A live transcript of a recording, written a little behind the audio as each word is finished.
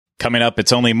Coming up,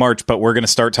 it's only March, but we're going to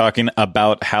start talking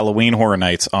about Halloween Horror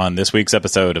Nights on this week's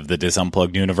episode of the Dis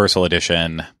Unplugged Universal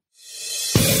Edition.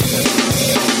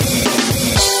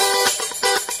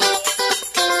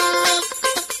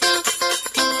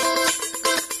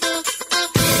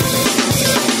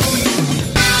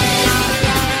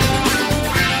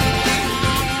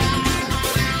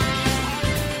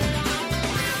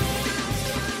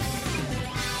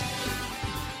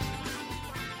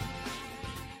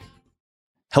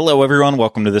 Hello, everyone.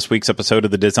 Welcome to this week's episode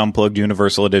of the Dis Unplugged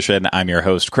Universal Edition. I'm your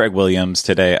host, Craig Williams.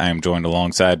 Today, I am joined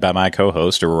alongside by my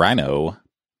co-host, Rhino.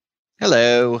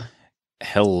 Hello.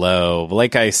 Hello.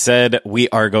 Like I said, we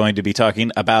are going to be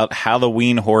talking about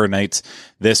Halloween Horror Nights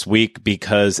this week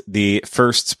because the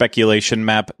first speculation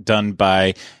map done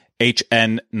by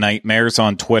HN Nightmares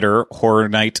on Twitter, Horror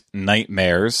Night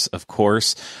Nightmares, of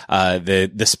course,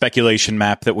 the speculation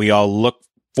map that we all look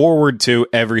forward to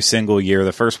every single year.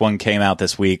 The first one came out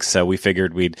this week, so we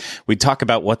figured we'd talk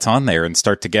about what's on there and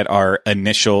start to get our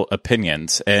initial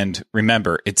opinions. And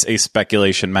remember, it's a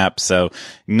speculation map, so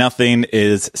nothing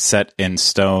is set in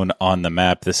stone on the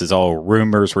map. This is all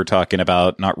rumors we're talking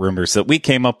about, not rumors that we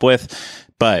came up with.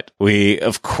 But we,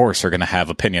 of course, are going to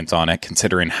have opinions on it,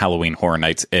 considering Halloween Horror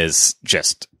Nights is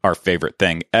just our favorite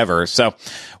thing ever. So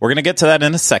we're going to get to that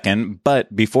in a second.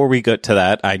 But before we get to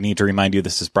that, I need to remind you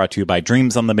this is brought to you by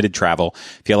Dreams Unlimited Travel.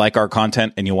 If you like our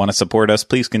content and you want to support us,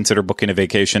 please consider booking a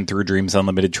vacation through Dreams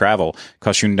Unlimited Travel. It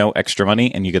costs you no extra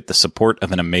money, and you get the support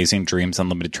of an amazing Dreams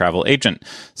Unlimited Travel agent.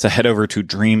 So head over to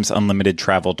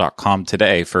dreamsunlimitedtravel.com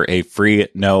today for a free,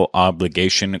 no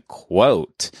obligation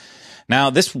quote. Now,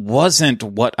 this wasn't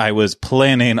what I was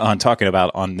planning on talking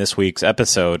about on this week's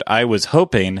episode. I was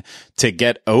hoping to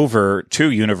get over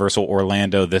to Universal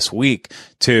Orlando this week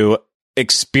to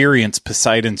experience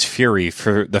Poseidon's Fury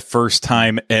for the first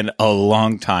time in a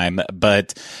long time,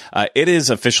 but it is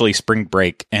officially spring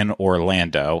break in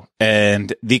Orlando,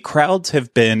 and the crowds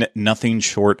have been nothing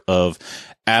short of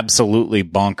absolutely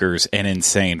bonkers and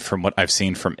insane from what I've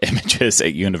seen from images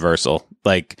at Universal.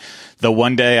 Like, the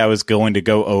one day I was going to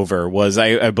go over was,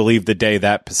 I believe, the day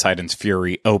that Poseidon's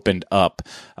Fury opened up,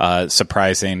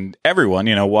 surprising everyone.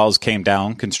 You know, walls came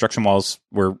down, construction walls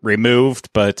were removed,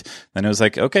 but then it was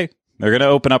like, okay, they're going to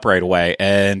open up right away.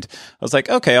 And I was like,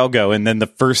 okay, I'll go. And then the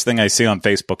first thing I see on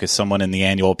Facebook is someone in the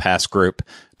annual pass group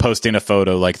posting a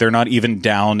photo. Like, they're not even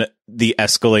down the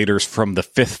escalators from the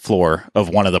 5th floor of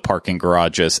one of the parking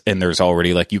garages. And there's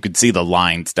already, like, you could see the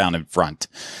lines down in front.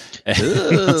 I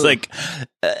was like,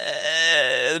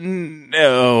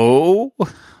 no.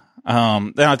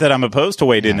 Not that I'm opposed to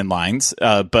waiting in lines,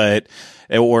 but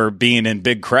or being in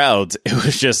big crowds. It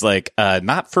was just like,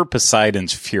 not for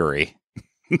Poseidon's Fury.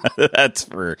 That's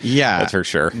for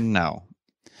sure. No.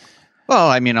 Well,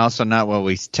 I mean, also not while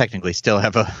we technically still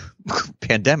have a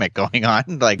pandemic going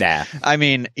on. Like, I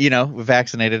mean, you know, we're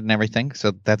vaccinated and everything,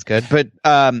 so that's good. But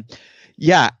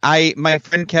my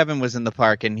friend Kevin was in the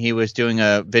park and he was doing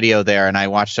a video there, and I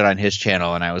watched it on his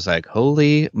channel, and I was like,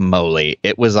 holy moly!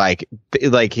 It was like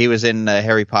he was in the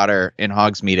Harry Potter in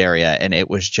Hogsmeade area, and it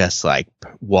was just like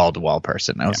wall to wall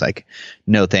person. I was like,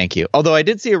 no, thank you. Although I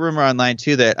did see a rumor online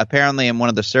too that apparently in one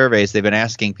of the surveys they've been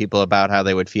asking people about how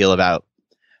they would feel about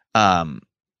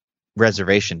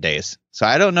reservation days. So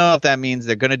I don't know if that means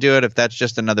they're going to do it, if that's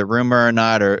just another rumor or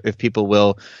not, or if people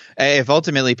will, if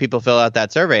ultimately people fill out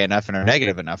that survey enough and are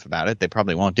negative enough about it, they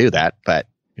probably won't do that. But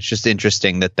it's just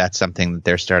interesting that that's something that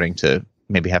they're starting to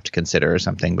maybe have to consider or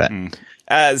something. But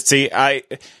see, I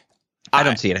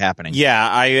don't see it happening. Yeah,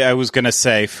 I was going to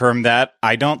say from that,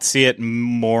 I don't see it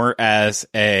more as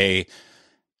a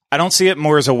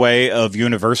way of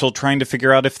Universal trying to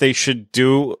figure out if they should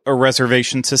do a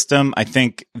reservation system. I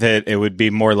think that it would be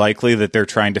more likely that they're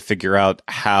trying to figure out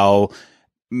how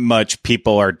much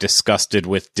people are disgusted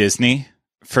with Disney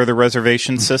for the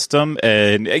reservation system.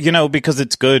 And, you know, because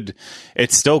it's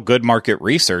still good market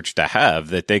research to have,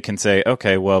 that they can say,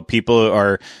 okay, well, people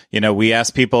are, you know, we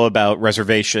asked people about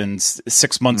reservations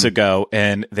 6 months ago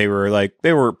and they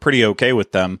were pretty okay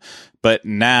with them. But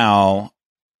now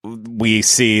we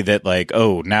see that, like,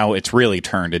 oh, now it's really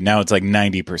turned, and now it's like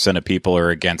 90% of people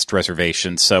are against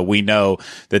reservations. So we know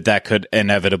that could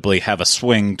inevitably have a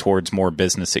swing towards more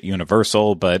business at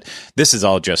Universal. But this is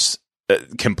all just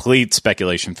complete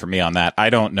speculation for me on that.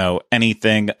 I don't know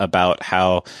anything about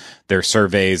how their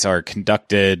surveys are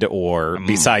conducted, or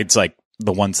besides like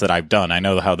the ones that I've done. I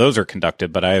know how those are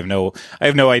conducted, but I have no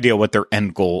idea what their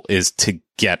end goal is to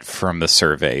get from the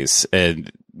surveys.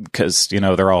 And because, you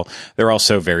know, they're all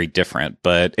so very different.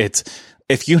 But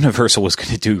if Universal was going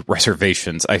to do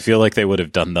reservations, I feel like they would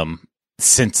have done them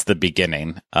since the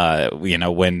beginning.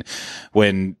 When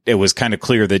it was kind of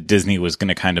clear that Disney was going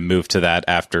to kind of move to that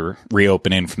after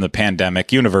reopening from the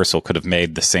pandemic, Universal could have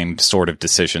made the same sort of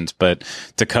decisions, but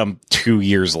to come 2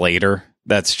 years later,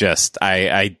 that's just,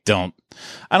 I don't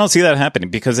see that happening,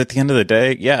 because at the end of the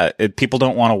day, people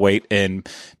don't want to wait in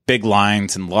big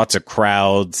lines and lots of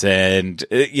crowds, and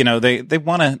they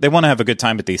want to have a good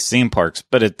time at these theme parks.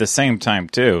 But at the same time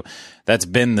too, that's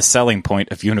been the selling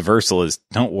point of Universal, is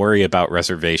don't worry about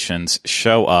reservations,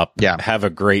 show up, have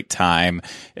a great time.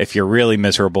 If you're really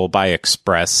miserable, buy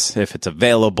Express. If it's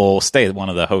available, stay at one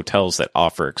of the hotels that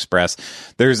offer Express.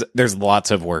 There's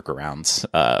lots of workarounds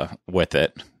with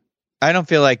it. I don't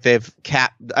feel like they've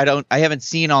I haven't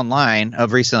seen online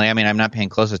of recently. I mean, I'm not paying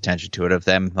close attention to it, of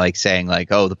them like saying like,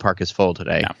 oh, the park is full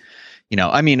today.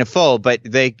 No. Full, but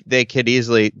they could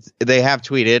easily, they have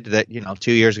tweeted that,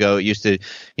 2 years ago, it used to,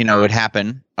 it would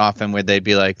happen often where they'd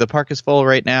be like, the park is full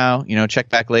right now, check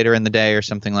back later in the day or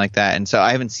something like that. And so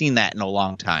I haven't seen that in a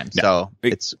long time. No. So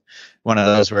it's one of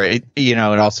those where it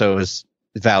also is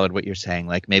valid what you're saying.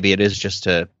 Like maybe it is just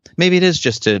to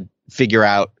figure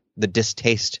out the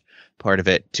distaste part of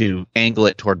it, to angle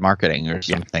it toward marketing or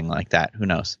something like that. Who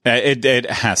knows? It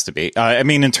has to be.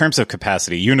 In terms of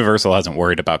capacity, Universal hasn't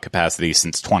worried about capacity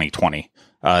since 2020.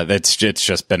 It's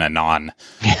just been a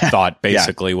non-thought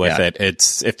basically with it.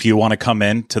 It's, if you want to come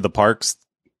in to the parks,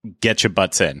 get your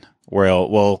butts in.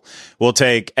 We'll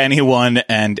take anyone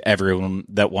and everyone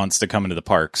that wants to come into the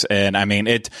parks.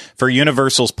 And for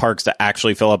Universal's parks to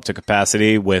actually fill up to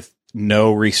capacity with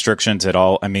no restrictions at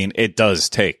all, it does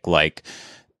take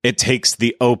it takes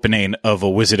the opening of a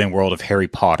Wizarding World of Harry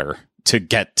Potter to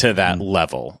get to that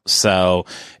level. So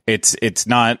it's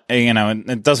not,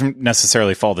 it doesn't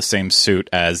necessarily fall the same suit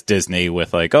as Disney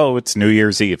with it's New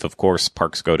Year's Eve. Of course,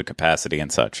 parks go to capacity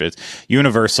and such. It's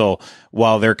Universal,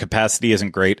 while their capacity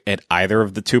isn't great at either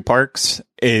of the two parks,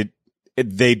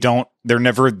 they're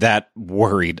never that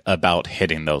worried about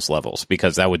hitting those levels,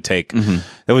 because that would take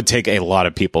a lot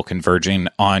of people converging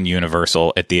on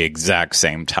Universal at the exact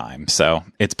same time. So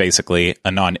it's basically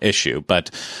a non-issue. But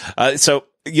so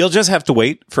you'll just have to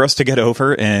wait for us to get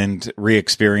over and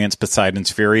re-experience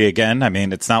Poseidon's Fury again.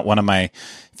 It's not one of my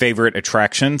favorite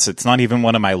attractions. It's not even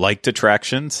one of my liked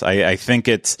attractions. I think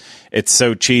it's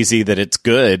so cheesy that it's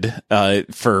good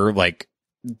for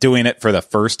doing it for the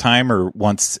first time or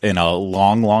once in a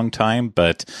long, long time.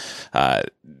 But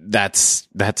that's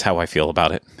how I feel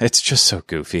about it. It's just so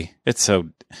goofy. It's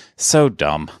so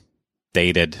dumb,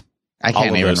 dated. I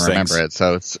can't even remember it.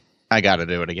 So I got to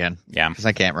do it again. Yeah. Because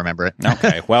I can't remember it.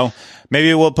 Okay. Well,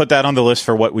 maybe we'll put that on the list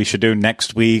for what we should do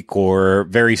next week or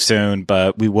very soon,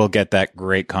 but we will get that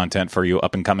great content for you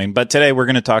up and coming. But today we're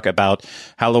going to talk about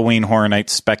Halloween Horror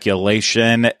Nights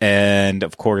speculation. And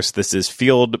of course, this is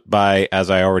fueled by, as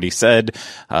I already said,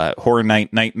 Horror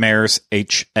Night Nightmares,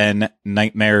 HN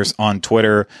Nightmares on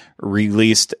Twitter,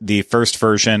 released the first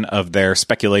version of their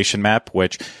speculation map,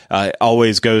 which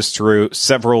always goes through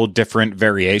several different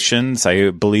variations.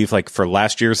 I believe for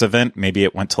last year's event, maybe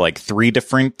it went to 3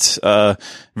 different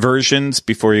versions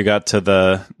before you got to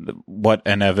the what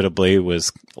inevitably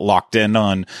was locked in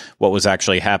on what was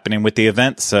actually happening with the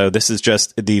event. So this is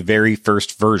just the very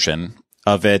first version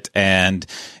of it, and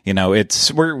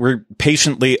we're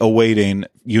patiently awaiting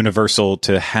Universal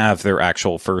to have their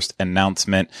actual first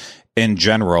announcement. In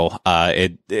general,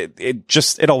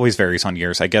 it always varies on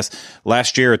years. I guess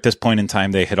last year at this point in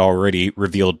time, they had already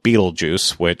revealed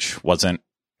Beetlejuice, which wasn't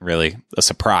really a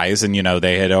surprise. And,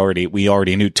 we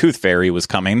already knew Tooth Fairy was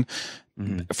coming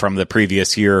from the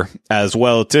previous year as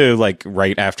well, too.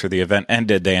 Right after the event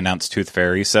ended, they announced Tooth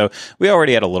Fairy. So we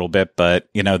already had a little bit, but,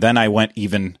 then I went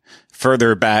even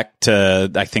further back to,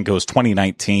 I think it was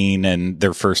 2019, and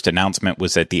their first announcement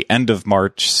was at the end of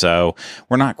March. So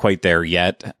we're not quite there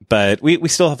yet, but we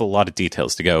still have a lot of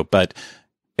details to go. But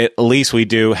at least we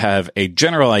do have a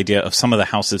general idea of some of the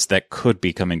houses that could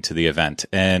be coming to the event.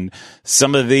 And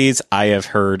some of these I have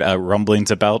heard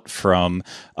rumblings about from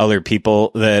other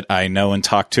people that I know and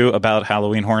talk to about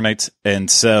Halloween Horror Nights. And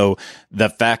so the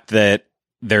fact that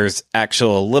there's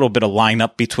actually a little bit of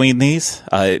lineup between these,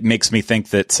 it makes me think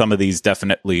that some of these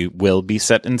definitely will be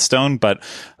set in stone, but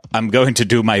I'm going to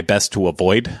do my best to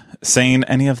avoid saying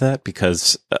any of that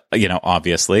because,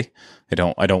 obviously I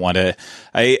don't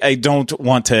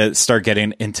want to start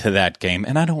getting into that game,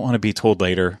 and I don't want to be told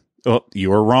later, oh, you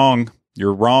were wrong.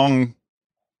 You're wrong.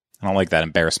 I don't like that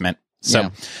embarrassment. So,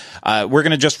 we're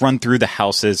going to just run through the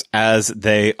houses as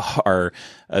they are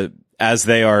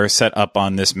set up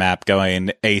on this map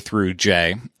going A through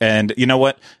J. And you know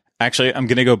what? Actually, I'm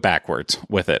going to go backwards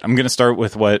with it. I'm going to start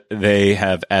with what they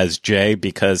have as J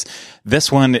because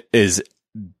this one is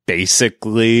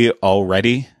basically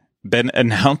already been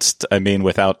announced. I mean,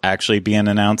 without actually being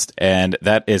announced. And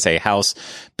that is a house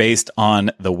based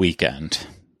on The Weeknd.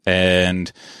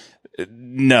 And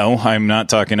no, I'm not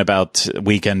talking about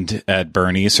Weekend at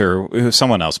Bernie's, or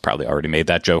someone else probably already made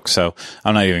that joke, so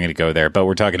I'm not even going to go there. But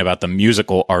we're talking about the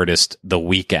musical artist The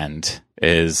Weeknd.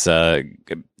 It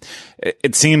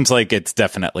seems like it's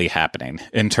definitely happening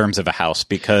in terms of a house,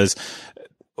 because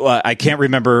I can't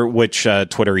remember which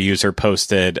Twitter user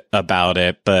posted about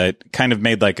it, but kind of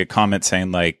made like a comment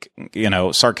saying, like, you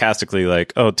know, sarcastically,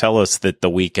 like, oh, tell us that The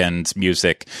Weeknd's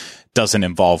music doesn't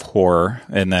involve horror,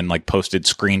 and then like posted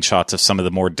screenshots of some of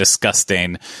the more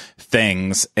disgusting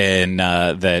things in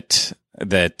that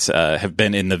have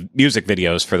been in the music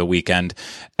videos for The Weeknd.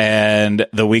 And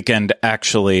The Weeknd,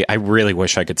 actually, I really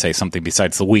wish I could say something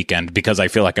besides The Weeknd, because I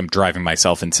feel like I'm driving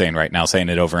myself insane right now saying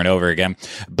it over and over again.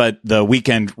 But The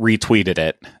Weeknd retweeted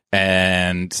it,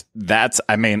 and that's,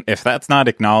 I mean, if that's not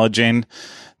acknowledging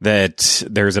that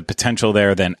there's a potential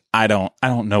there, then I don't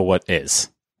know what is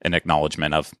an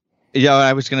acknowledgement of. Yeah,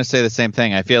 I was going to say the same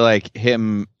thing. I feel like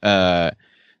him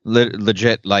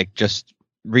legit, like, just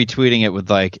retweeting it with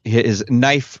like his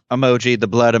knife emoji, the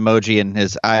blood emoji, and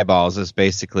his eyeballs is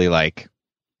basically like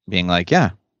being like, yeah,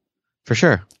 for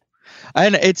sure.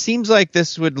 And it seems like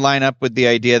this would line up with the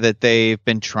idea that they've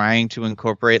been trying to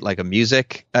incorporate like a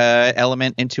music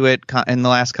element into it in the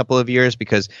last couple of years,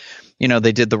 because, you know,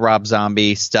 they did the Rob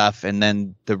Zombie stuff, and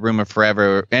then the rumor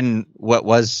forever, and what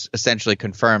was essentially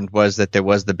confirmed was that there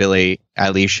was the Billie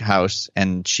Eilish house,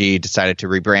 and she decided to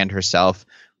rebrand herself,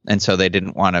 and so they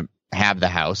didn't want to have the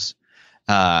house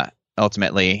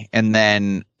ultimately. And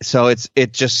then so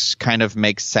it just kind of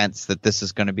makes sense that this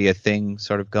is going to be a thing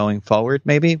sort of going forward,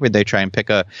 maybe, where they try and pick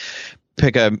a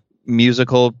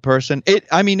musical person. It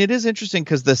is interesting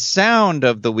because the sound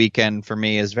of The Weeknd for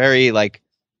me is very like,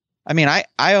 I mean,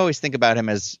 I always think about him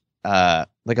as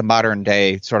like a modern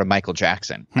day sort of Michael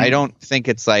Jackson. I don't think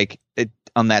it's like it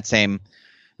on that same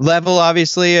level,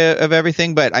 obviously, of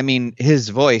everything, but I mean, his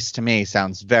voice to me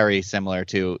sounds very similar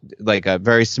to like a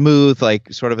very smooth,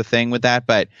 like sort of a thing with that.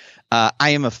 But I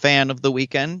am a fan of The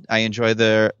Weeknd. I enjoy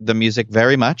the music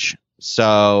very much.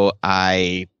 So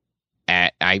I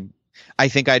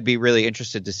think I'd be really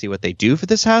interested to see what they do for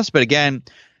this house. But again,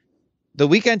 The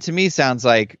Weeknd to me sounds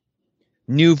like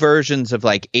new versions of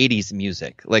like 80s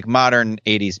music, like modern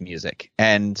 80s music.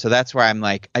 And so that's where I'm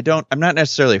like, I'm not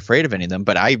necessarily afraid of any of them,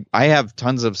 but I have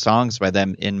tons of songs by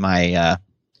them in my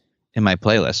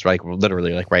playlist, like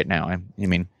literally like right now.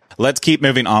 Let's keep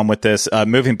moving on with this.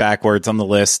 Moving backwards on the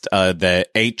list, the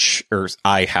H or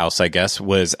I house, I guess,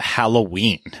 was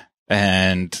Halloween.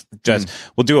 And just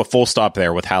we'll do a full stop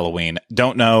there with Halloween.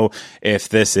 Don't know if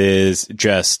this is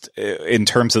just in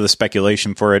terms of the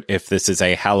speculation for it, if this is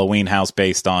a Halloween house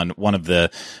based on one of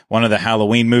the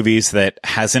Halloween movies that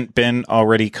hasn't been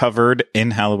already covered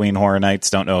in Halloween Horror Nights.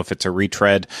 Don't know if it's a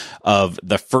retread of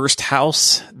the first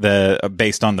house,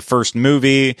 based on the first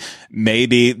movie.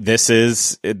 Maybe this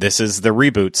is the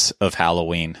reboots of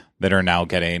Halloween that are now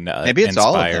getting maybe it's inspired.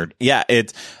 All of them. Yeah,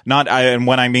 it's not. And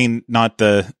when I mean not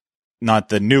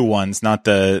the new ones, not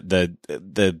the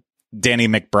Danny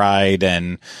McBride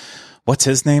and what's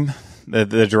his name,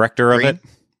 the director of it.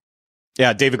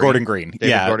 Yeah, David Gordon Green.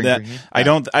 Green. I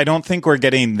don't think we're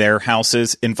getting their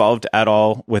houses involved at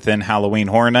all within Halloween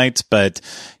Horror Nights, but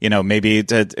you know, maybe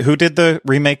who did the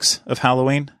remakes of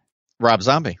Halloween? Rob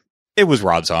Zombie. It was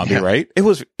Rob Zombie, right? It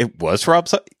was Rob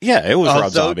Zombie. Yeah, it was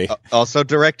Rob Zombie. Also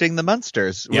directing The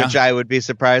Munsters, which I would be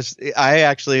surprised. I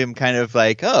actually am kind of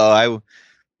like,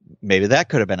 maybe that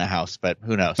could have been a house, but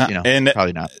who knows?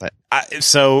 Probably not. But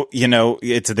so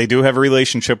they do have a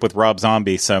relationship with Rob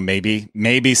Zombie, so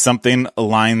maybe something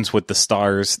aligns with the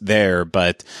stars there.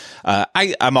 But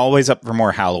I'm always up for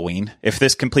more Halloween. If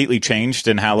this completely changed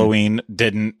and Halloween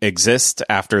didn't exist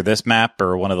after this map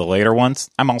or one of the later ones,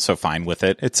 I'm also fine with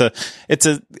it.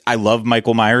 I love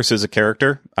Michael Myers as a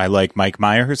character. I like Mike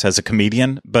Myers as a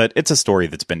comedian, but it's a story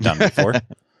that's been done before.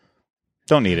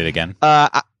 Don't need it again.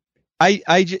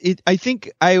 I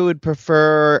think I would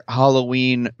prefer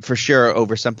Halloween for sure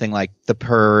over something like The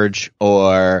Purge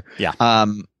or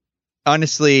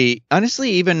honestly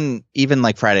even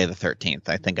like Friday the 13th.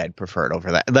 I think I'd prefer it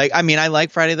over that. Like, I mean, I like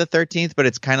Friday the 13th, but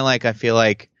it's kind of like I feel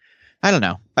like I don't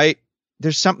know.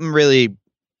 There's something really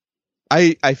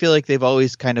I feel like they've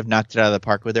always kind of knocked it out of the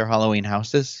park with their Halloween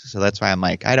houses. So that's why I'm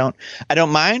like, I don't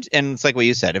mind. And it's like what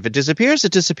you said. If it disappears,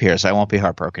 it disappears. I won't be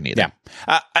heartbroken either.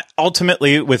 Yeah.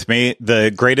 Ultimately, with me,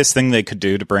 the greatest thing they could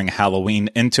do to bring Halloween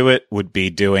into it would be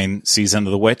doing Season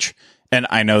of the Witch And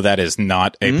I know that is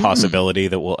not a possibility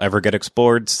that will ever get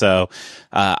explored. So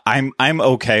I'm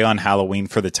okay on Halloween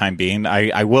for the time being.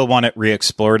 I will want it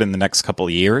re-explored in the next couple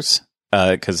of years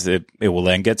because it will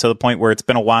then get to the point where it's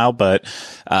been a while. But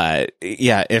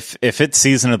yeah, if it's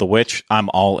Season of the Witch, I'm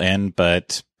all in.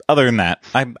 But other than that,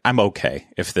 I'm okay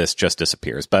if this just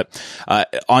disappears. But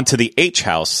onto the H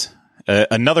House.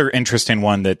 Another interesting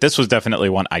one that this was definitely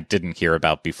one I didn't hear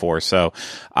about before, so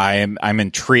I'm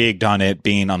intrigued on it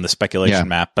being on the speculation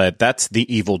map. But that's The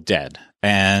Evil Dead,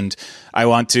 and I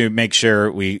want to make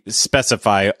sure we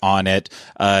specify on it.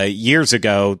 Years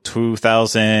ago,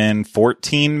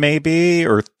 2014 maybe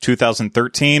or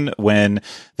 2013, when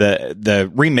the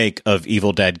remake of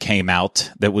Evil Dead came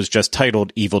out, that was just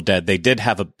titled Evil Dead. They did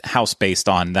have a house based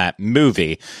on that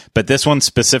movie, but this one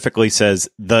specifically says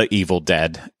The Evil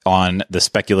Dead on the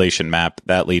speculation map.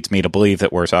 That leads me to believe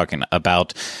that we're talking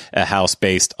about a house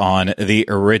based on the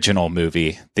original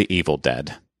movie, The Evil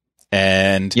Dead.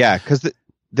 And yeah, because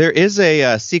there is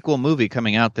a sequel movie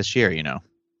coming out this year, you know.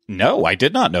 No, I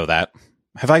did not know that.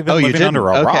 Have I been living under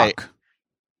a rock?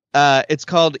 It's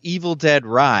called Evil Dead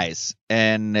Rise,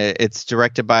 and it's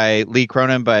directed by Lee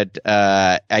Cronin, but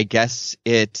I guess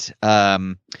it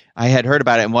I had heard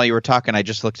about it, and while you were talking, I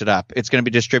just looked it up. It's going to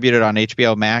be distributed on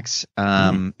HBO Max,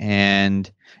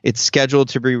 and it's scheduled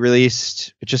to be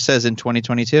released, it just says in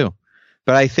 2022.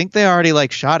 But I think they already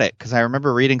shot it, because I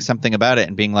remember reading something about it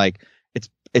and being like,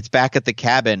 it's back at the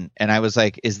cabin, and I was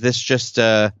like, is this just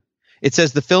it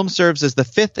says the film serves as the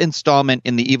 5th installment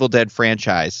in the Evil Dead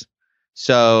franchise.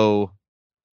 So,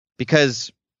 because,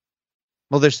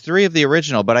 well, there's 3 of the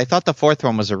original, but I thought the 4th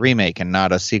one was a remake and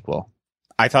not a sequel.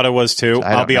 I thought it was too. So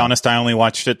I'll be honest, I only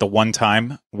watched it the one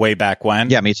time way back when.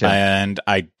 Yeah, me too. And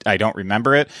I don't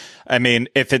remember it. I mean,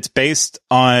 if it's based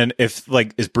on, is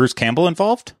Bruce Campbell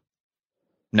involved?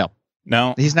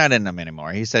 No, he's not in them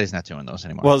anymore. He said he's not doing those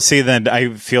anymore. Well, see, then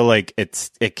I feel like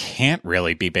it can't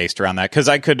really be based around that, because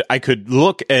I could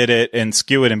look at it and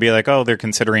skew it and be like, oh, they're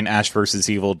considering Ash versus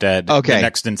Evil Dead the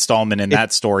next installment in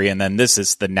that story, and then this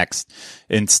is the next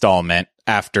installment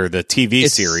after the TV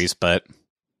series. But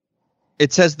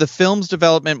it says the film's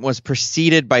development was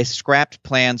preceded by scrapped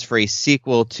plans for a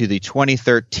sequel to the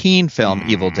 2013 film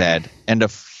Evil Dead and a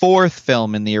 4th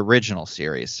film in the original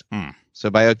series. So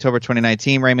by October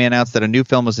 2019, Raimi announced that a new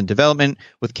film was in development,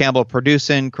 with Campbell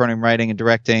producing, Cronin writing and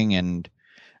directing, and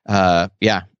I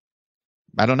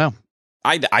don't know.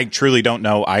 I truly don't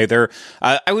know either.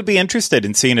 I would be interested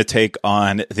in seeing a take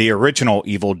on the original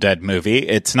Evil Dead movie.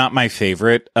 It's not my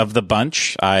favorite of the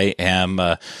bunch. I am.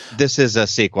 This is a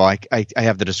sequel. I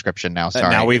have the description now.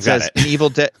 Sorry. Now we've got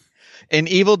it. In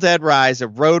Evil Dead Rise, a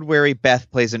road-weary Beth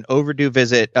pays an overdue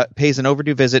visit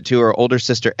to her older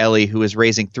sister Ellie, who is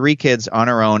raising 3 kids on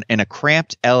her own in a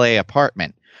cramped LA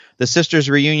apartment. The sisters'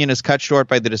 reunion is cut short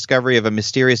by the discovery of a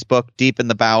mysterious book deep in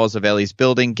the bowels of Ellie's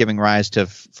building, giving rise to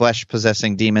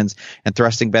flesh-possessing demons and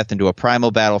thrusting Beth into a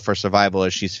primal battle for survival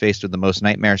as she's faced with the most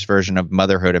nightmarish version of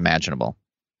motherhood imaginable.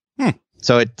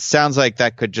 So it sounds like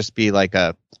that could just be like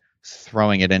a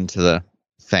throwing it into the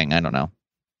thing. I don't know.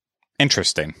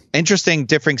 Interesting,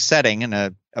 different setting in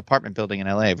an apartment building in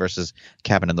LA versus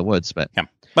cabin in the woods. But yeah.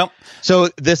 Well, so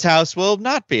this house will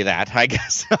not be that, I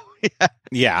guess.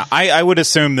 Yeah, I would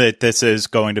assume that this is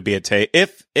going to be a take.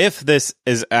 If this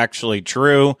is actually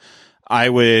true, I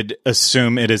would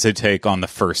assume it is a take on the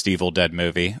first Evil Dead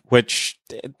movie, which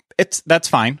that's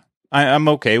fine. I'm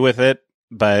okay with it,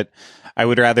 but I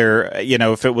would rather,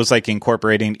 if it was like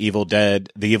incorporating the Evil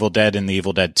Dead and the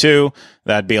Evil Dead 2,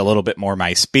 that'd be a little bit more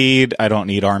my speed. I don't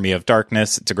need Army of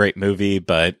Darkness. It's a great movie,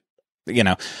 but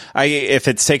if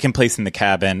it's taking place in the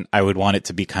cabin, I would want it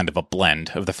to be kind of a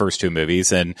blend of the first 2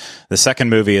 movies. And the second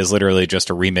movie is literally just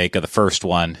a remake of the first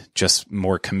one, just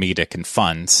more comedic and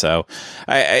fun. So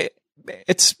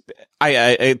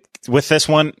with this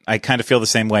one, I kind of feel the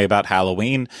same way about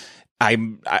Halloween. I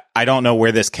don't know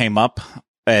where this came up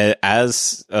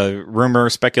as a rumor or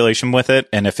speculation with it,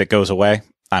 and if it goes away,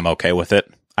 I'm okay with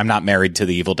it. I'm not married to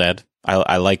the Evil Dead.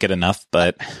 I like it enough,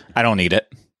 but I don't need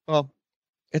it. Well,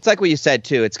 it's like what you said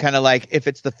too. It's kind of like if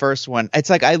it's the first one. It's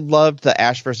like I loved the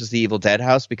Ash versus the Evil Dead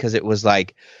house because it was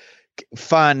like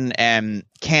fun and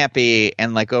campy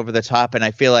and like over the top. And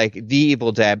I feel like the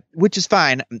Evil Dead, which is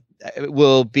fine,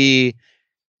 will be.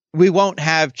 We won't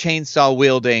have chainsaw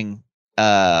wielding,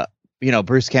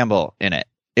 Bruce Campbell in it.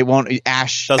 It won't.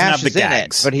 Ash doesn't have the is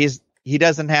gags, in it, but he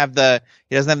doesn't have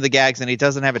the gags, and he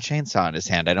doesn't have a chainsaw in his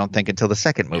hand. I don't think until the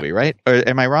second movie, right? Or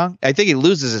am I wrong? I think he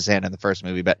loses his hand in the first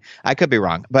movie, but I could be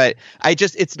wrong. But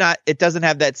it doesn't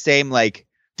have that same like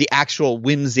the actual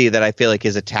whimsy that I feel like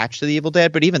is attached to the Evil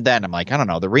Dead. But even then, I'm like, I don't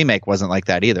know. The remake wasn't like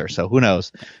that either, so who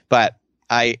knows? But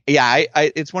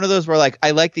It's one of those where like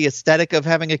I like the aesthetic of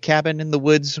having a cabin in the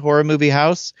woods horror movie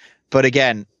house, but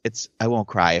again, I won't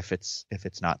cry if it's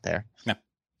not there. Yeah.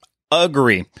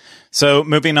 Agree. So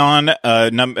moving on,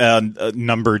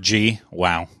 number G.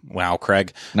 Wow,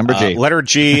 Craig. Number G. Letter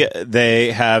G.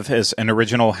 They have as an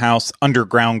original house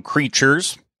underground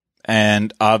creatures,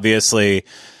 and obviously.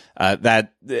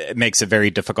 That makes it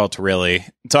very difficult to really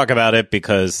talk about it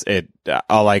because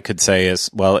all I could say is,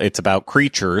 well, it's about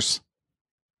creatures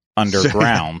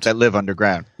underground that live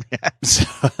underground.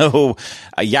 So,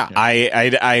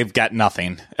 I've got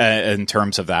nothing in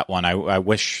terms of that one. I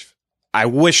wish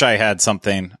I had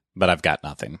something, but I've got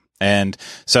nothing. And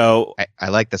so I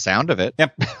like the sound of it.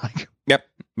 Yep. Yep.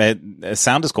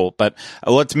 Sound is cool, but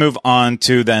let's move on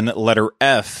to then letter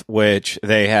F, which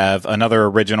they have another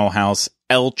original house,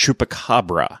 El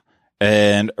Chupacabra.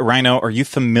 And Rhino, are you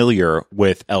familiar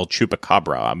with El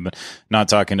Chupacabra? I'm not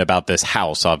talking about this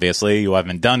house, obviously. You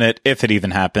haven't done it, if it even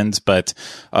happens, but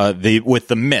with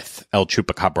the myth, El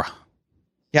Chupacabra.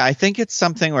 Yeah, I think it's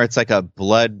something where it's like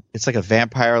it's like a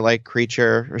vampire-like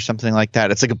creature or something like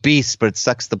that. It's like a beast, but it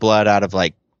sucks the blood out of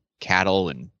like cattle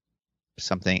and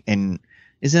something. And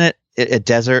isn't it a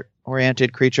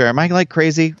desert-oriented creature? Am I like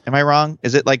crazy? Am I wrong?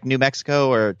 Is it like New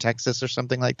Mexico or Texas or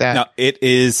something like that? No, it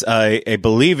is. I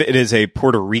believe it is a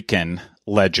Puerto Rican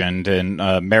legend and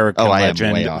American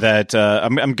legend that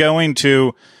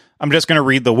I'm just going to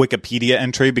read the Wikipedia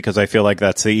entry because I feel like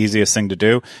that's the easiest thing to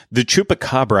do. The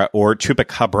Chupacabra or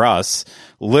Chupacabras,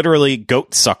 literally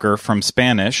goat sucker from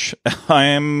Spanish.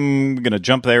 I'm going to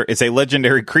jump there. It's a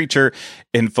legendary creature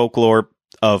in folklore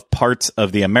of parts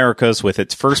of the Americas, with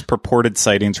its first purported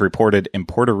sightings reported in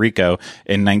Puerto Rico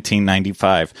in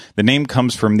 1995. The name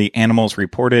comes from the animal's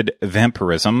reported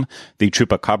vampirism. The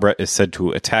Chupacabra is said to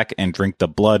attack and drink the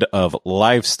blood of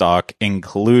livestock,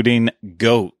 including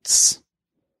goats.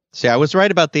 See, I was right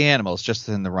about the animals, just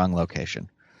in the wrong location.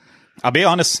 I'll be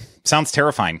honest, sounds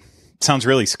terrifying. Sounds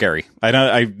really scary.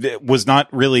 I was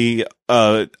not really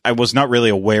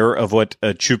aware of what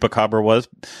a chupacabra was.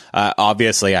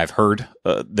 Obviously, I've heard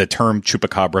the term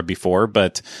chupacabra before,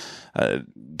 but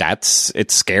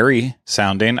it's scary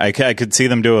sounding. I could see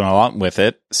them doing a lot with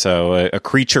it. So a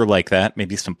creature like that,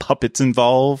 maybe some puppets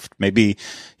involved, maybe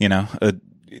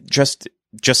just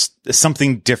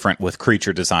something different with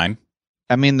creature design.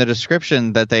 I mean, the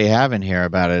description that they have in here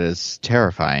about it is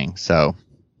terrifying. So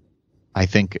I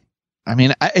think. I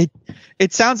mean,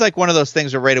 it sounds like one of those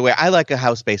things where right away I like a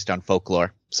house based on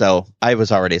folklore, so I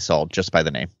was already sold just by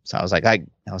the name. So I was like,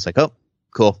 oh,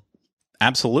 cool,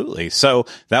 absolutely. So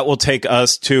that will take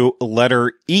us to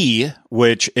letter E,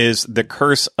 which is the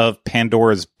Curse of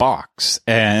Pandora's Box,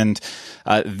 and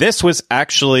this was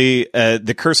actually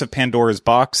the Curse of Pandora's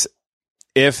Box.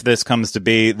 If this comes to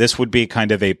be, this would be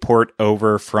kind of a port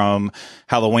over from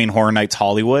Halloween Horror Nights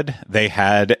Hollywood. They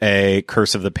had a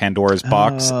Curse of the Pandora's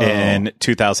Box in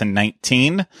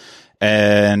 2019.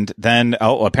 And then,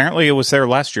 apparently it was there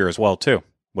last year as well, too,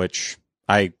 which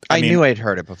I knew I'd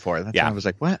heard it before. That's why I was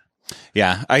like, what?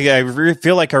 Yeah, I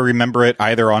feel like I remember it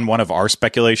either on one of our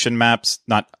speculation maps,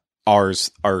 not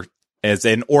ours, as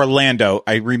in Orlando.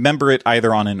 I remember it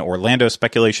either on an Orlando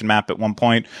speculation map at one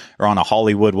point or on a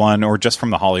Hollywood one or just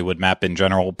from the Hollywood map in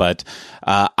general. But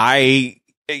I'm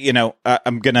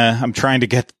trying to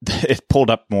get it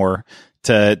pulled up more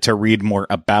to read more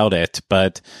about it.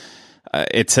 But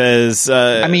it says,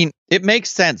 I mean, it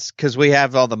makes sense because we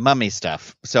have all the mummy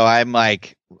stuff. So I'm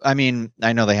like, I mean,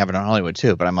 I know they have it in Hollywood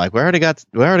too, but I'm like, we already got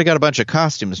a bunch of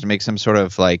costumes to make some sort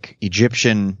of like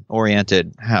Egyptian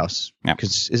oriented house.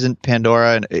 Because isn't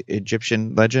Pandora an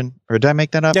Egyptian legend? Or did I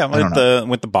make that up? Yeah,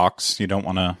 with the box, you don't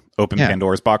want to open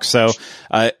Pandora's box. So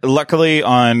luckily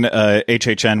on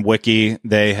HHN Wiki,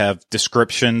 they have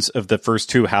descriptions of the first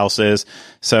two houses.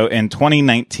 So in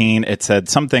 2019, it said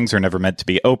some things are never meant to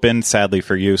be opened. Sadly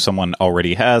for you, someone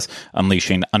already has,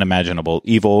 unleashing unimaginable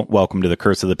evil. Welcome to the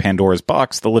Curse of the Pandora's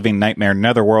Box, the living nightmare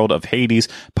netherworld of Hades,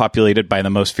 populated by the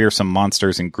most fearsome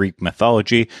monsters in Greek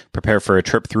mythology. Prepare for a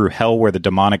trip through hell where the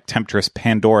demonic temptress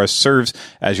Pandora serves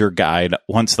as your guide.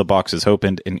 Once the box is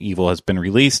opened and evil has been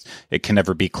released, it can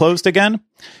never be closed again.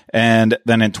 And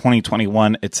then in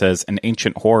 2021, it says an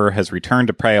ancient horror has returned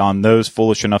to prey on those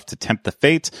foolish enough to tempt the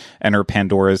fates. Enter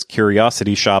Pandora's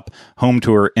curiosity shop, home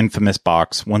to her infamous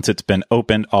box. Once it's been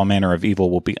opened, all manner of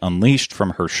evil will be unleashed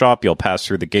from her shop. You'll pass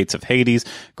through the gates of Hades,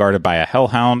 guarded by a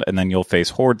hellhound, and then you'll face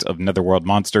hordes of netherworld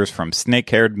monsters from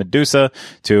snake-haired Medusa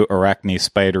to Arachne's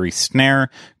spidery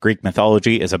snare. Greek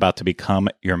mythology is about to become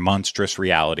your monstrous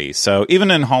reality. So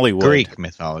even in Hollywood, Greek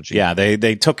mythology, yeah,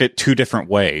 they took it two different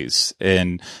ways. series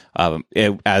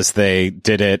as they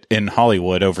did it in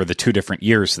Hollywood over the 2 different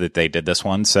years that they did this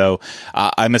one. So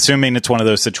I'm assuming it's one of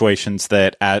those situations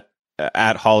that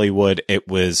at Hollywood, it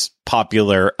was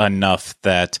popular enough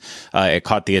that it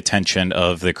caught the attention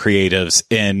of the creatives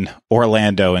in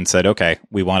Orlando and said, "Okay,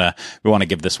 we want to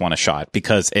give this one a shot,"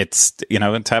 because it's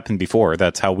happened before.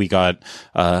 That's how we got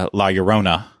La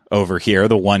Llorona over here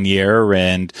the one year,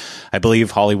 and I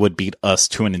believe Hollywood beat us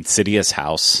to an Insidious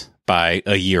house by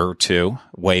a year or two,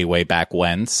 way back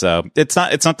when. So it's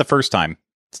not the first time.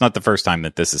 It's not the first time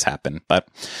that this has happened. But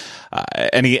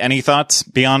any thoughts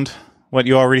beyond what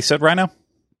you already said, Rhino?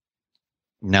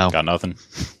 No. Got nothing.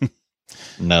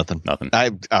 Nothing. Nothing.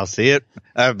 I'll see it.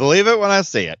 I believe it when I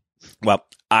see it. Well,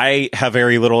 I have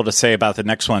very little to say about the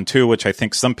next one, too, which I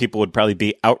think some people would probably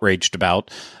be outraged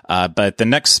about. But the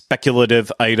next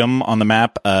speculative item on the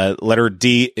map, letter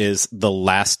D, is The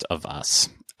Last of Us.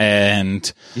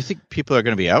 And you think people are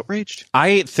going to be outraged?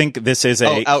 I think this is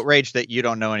outraged that you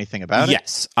don't know anything about it?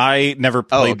 Yes. I never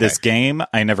played this game.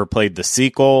 I never played the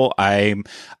sequel. I'm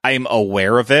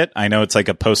aware of it. I know it's like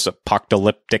a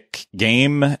post-apocalyptic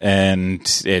game,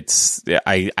 and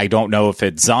I don't know if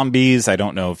it's zombies. I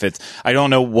don't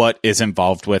know what is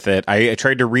involved with it. I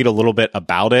tried to read a little bit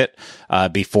about it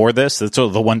before this. That's the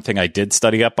one thing I did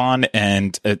study up on,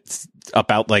 and it's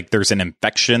about like there's an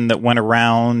infection that went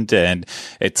around, and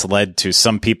it's led to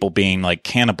some people being like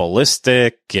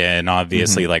cannibalistic and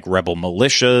obviously like rebel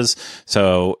militias.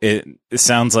 So it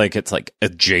sounds like it's like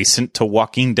adjacent to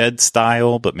Walking Dead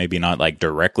style, but maybe not like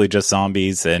directly just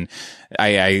zombies. And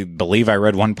I believe I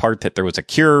read one part that there was a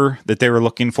cure that they were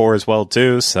looking for as well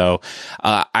too. So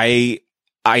I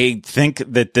think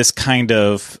that this kind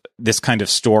of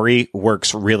story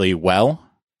works really well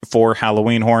for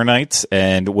Halloween Horror Nights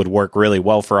and would work really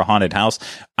well for a haunted house.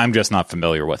 I'm just not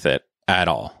familiar with it at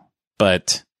all.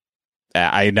 But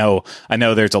I know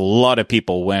there's a lot of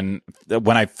people when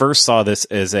I first saw this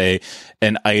as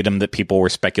an item that people were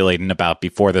speculating about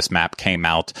before this map came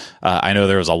out. I know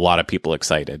there was a lot of people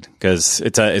excited because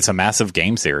it's a massive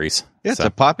game series. Yeah, it's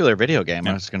a popular video game.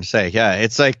 Yeah. I was going to say, yeah,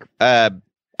 it's like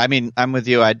I mean, I'm with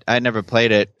you. I never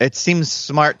played it. It seems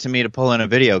smart to me to pull in a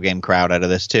video game crowd out of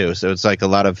this too. So it's like a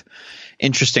lot of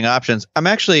interesting options. I'm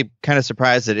actually kind of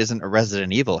surprised it isn't a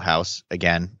Resident Evil house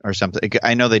again or something.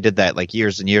 I know they did that like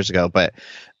years and years ago, but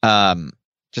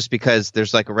just because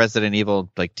there's like a Resident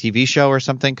Evil like TV show or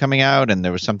something coming out, and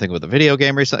there was something with a video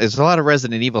game recently. There's a lot of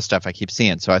Resident Evil stuff I keep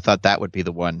seeing, so I thought that would be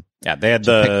the one. Yeah, they had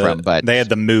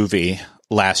the movie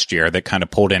last year that kind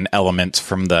of pulled in elements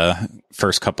from the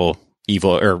first couple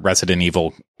Resident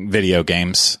Evil video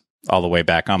games all the way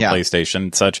back on PlayStation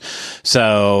and such.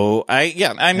 So I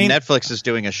mean, Netflix is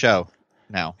doing a show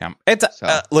now. Yeah.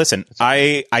 Listen,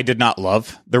 I did not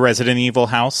love the Resident Evil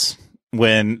house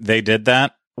when they did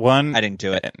that one. I didn't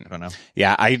do it. I don't know.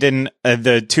 Yeah, I didn't.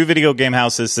 The 2 video game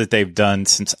houses that they've done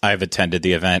since I've attended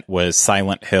the event was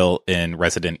Silent Hill and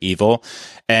Resident Evil,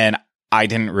 and I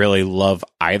didn't really love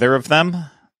either of them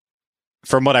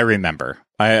from what I remember.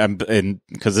 I'm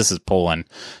because this is pulling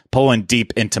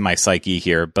deep into my psyche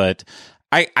here, but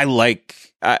I like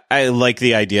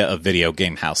the idea of video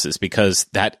game houses because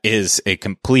that is a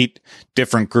complete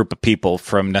different group of people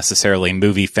from necessarily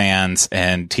movie fans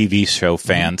and TV show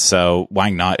fans. So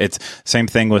why not? It's same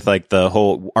thing with like the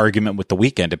whole argument with The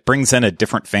Weeknd. It brings in a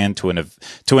different fan to an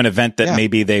event that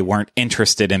maybe they weren't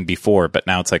interested in before, but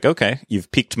now it's like, okay,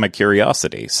 you've piqued my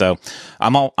curiosity. So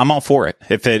I'm all for it.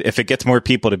 If it gets more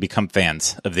people to become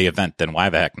fans of the event, then why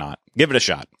the heck not? Give it a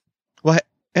shot. Well,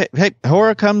 hey,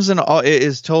 horror comes in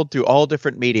is told through all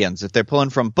different mediums. If they're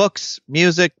pulling from books,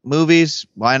 music, movies,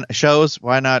 shows,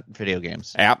 why not video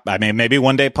games? Yeah, I mean, maybe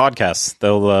one day podcasts.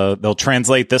 They'll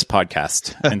translate this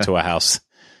podcast into a house.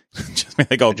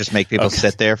 just make people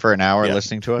sit there for an hour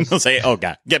listening to us. They'll say, "Oh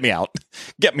God, get me out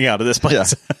of this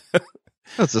place." Yeah.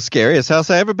 That's the scariest house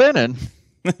I ever been in.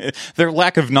 Their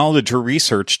lack of knowledge or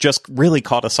research just really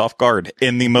caught us off guard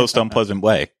in the most unpleasant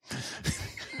way.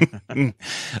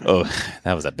 Oh,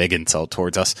 that was a big insult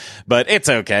towards us, but it's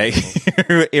okay.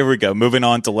 Here we go. Moving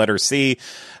on to letter C.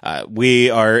 We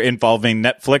are involving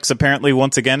Netflix apparently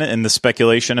once again in the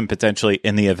speculation and potentially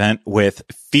in the event with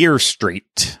Fear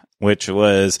Street, which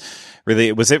was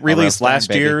it released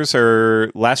last year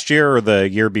or the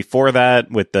year before that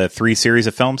with the 3 series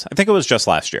of films? I think it was just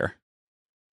last year.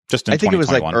 I think it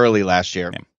was like early last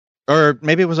year, or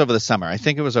maybe it was over the summer. I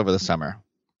think it was over the summer.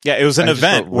 Yeah, it was an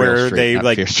event where they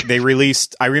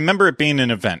released. I remember it being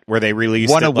an event where they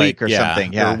released one a week or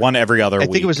something. Yeah, or one every other week.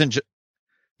 I think it was in.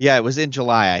 It was in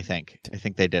July. I think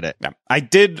they did it. Yeah.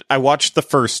 I watched the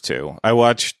first 2. I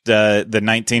watched the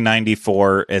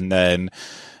 1994 and then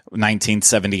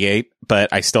 1978,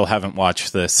 but I still haven't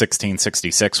watched the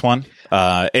 1666 one.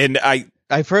 And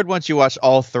I've heard once you watch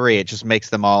all three, it just makes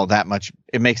them all that much.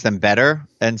 It makes them better,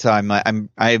 and so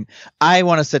I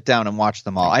want to sit down and watch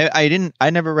them all. I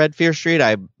never read Fear Street.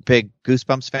 I'm a big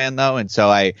Goosebumps fan though, and so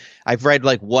I've read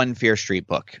like one Fear Street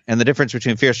book. And the difference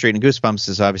between Fear Street and Goosebumps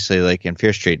is obviously like in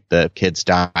Fear Street the kids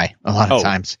die a lot of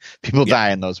times. People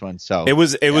die in those ones. So it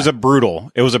was a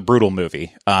brutal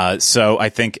movie. So I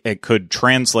think it could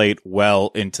translate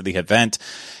well into the event.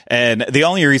 And the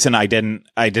only reason I didn't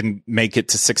make it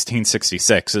to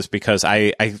 1666 is because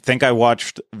I think I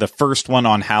watched the first one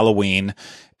on Halloween,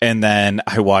 and then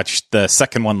I watched the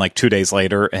second one like 2 days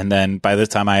later, and then by the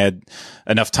time I had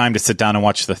enough time to sit down and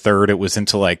watch the third, it was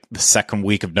into like the second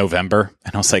week of November,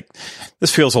 and I was like,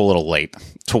 this feels a little late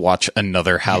to watch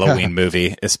another Halloween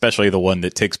movie, especially the one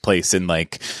that takes place in the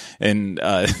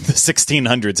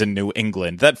 1600s in New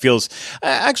England. That feels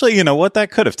actually, you know what,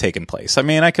 that could have taken place. I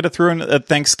mean, I could have thrown a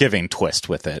Thanksgiving twist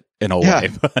with it in a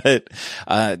way, but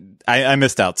I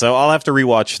missed out, so I'll have to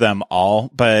rewatch them all.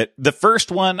 But the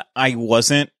first one, I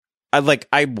watched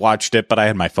it, but I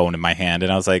had my phone in my hand,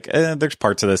 and I was like, there's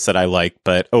parts of this that I like,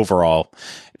 but overall,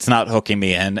 it's not hooking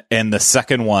me in. And the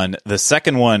second one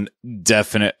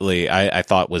definitely I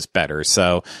thought was better.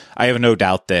 So I have no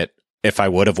doubt that if I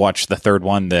would have watched the third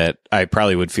one, that I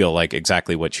probably would feel like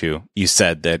exactly what you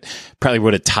said, that probably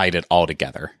would have tied it all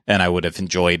together, and I would have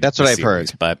enjoyed. That's what I've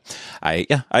heard. But I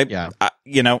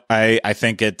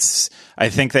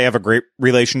think they have a great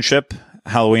relationship.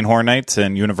 Halloween Horror Nights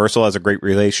and Universal has a great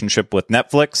relationship with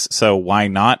Netflix, so why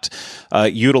not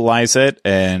utilize it?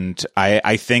 And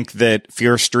I think that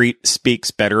Fear Street speaks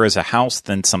better as a house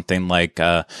than something like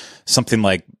Bly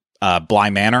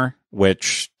Manor,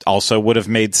 which also would have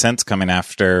made sense coming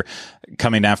after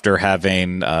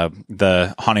having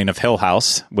the Haunting of Hill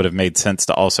House. Would have made sense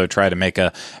to also try to make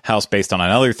a house based on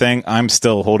another thing. I'm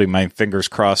still holding my fingers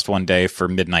crossed one day for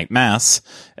Midnight Mass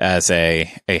as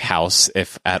a house,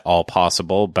 if at all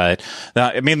possible. But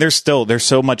I mean, there's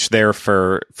so much there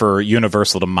for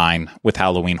Universal to mine with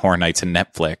Halloween Horror Nights and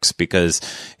Netflix, because,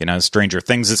 you know, Stranger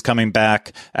Things is coming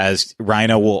back, as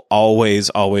Rhino will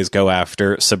always go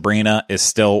after. Sabrina is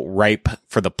still ripe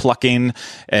for the plucking,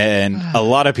 and a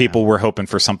lot of people were hoping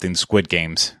for something Squid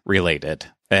Games related.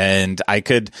 And I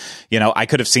could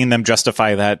have seen them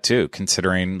justify that too,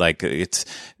 considering like it's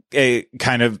a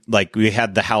kind of like we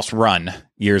had the House Run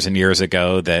years and years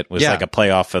ago that was like a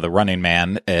playoff for the Running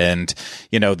Man. And,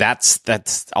 you know, that's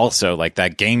also like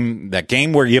that game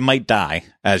where you might die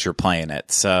as you're playing it.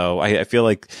 So I feel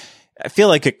like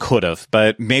it could have,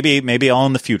 but maybe all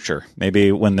in the future,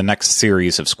 maybe when the next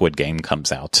series of Squid Game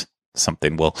comes out,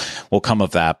 something will come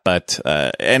of that. But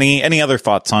any other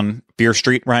thoughts on Fear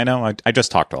Street, Rhino? I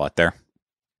just talked a lot there.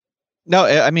 No,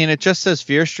 I mean, it just says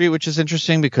Fear Street, which is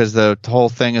interesting because the whole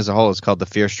thing as a whole is called the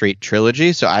Fear Street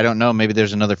trilogy. So I don't know, maybe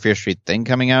there's another Fear Street thing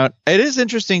coming out. It is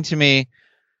interesting to me.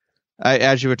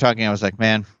 As you were talking, I was like,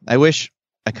 man, I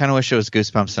kind of wish it was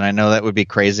Goosebumps, and I know that would be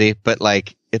crazy, but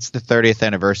like, it's the 30th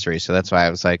anniversary, so that's why I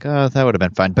was like, oh, that would have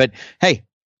been fun. But hey,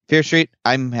 Fear Street,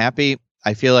 I'm happy.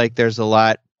 I feel like there's a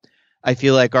lot. I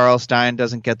feel like R.L. Stine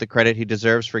doesn't get the credit he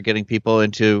deserves for getting people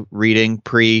into reading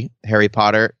pre-Harry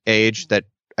Potter age. That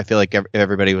I feel like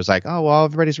everybody was like, oh, well,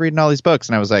 everybody's reading all these books.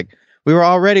 And I was like, we were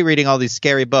already reading all these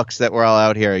scary books that were all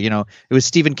out here. You know, it was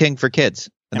Stephen King for kids,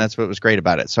 and that's what was great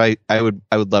about it. So I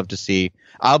would love to see.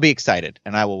 I'll be excited,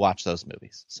 and I will watch those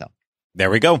movies. So. There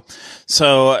we go.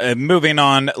 So moving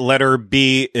on, letter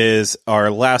B is our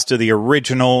last of the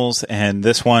originals, and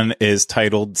this one is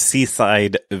titled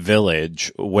Seaside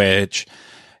Village, which,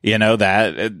 you know,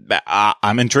 that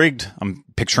I'm intrigued. I'm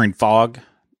picturing fog,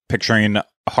 picturing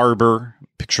harbor,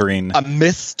 picturing a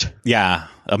mist. Yeah,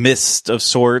 a mist of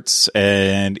sorts.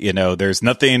 And, you know, there's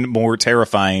nothing more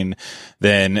terrifying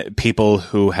than people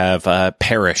who have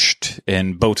perished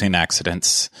in boating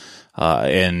accidents.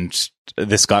 And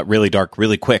this got really dark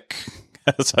really quick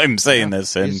as I'm saying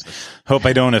this, and hope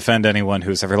I don't offend anyone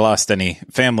who's ever lost any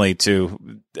family to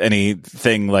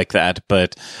anything like that.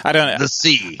 But I don't. The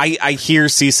sea. I hear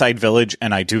Seaside Village,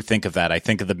 and I do think of that. I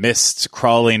think of the mists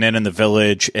crawling in the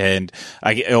village, and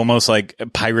I almost like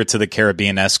Pirates of the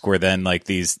Caribbean-esque, where then like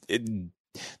these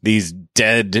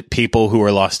dead people who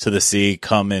are lost to the sea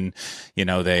come and, you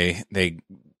know, they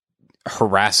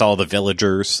harass all the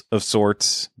villagers of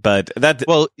sorts. But that,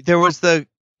 well, there was the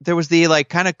like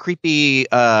kind of creepy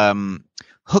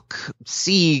hook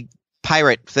sea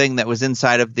pirate thing that was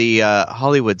inside of the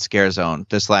Hollywood Scare Zone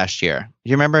this last year.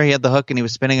 You remember he had the hook and he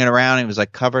was spinning it around and he was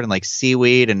like covered in like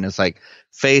seaweed and his like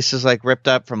face is like ripped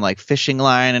up from like fishing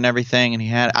line and everything. And he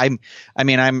had, I'm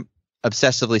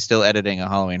obsessively still editing a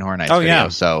Halloween Horror Nights Oh, video, yeah.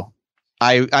 so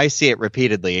I see it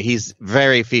repeatedly. He's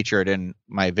very featured in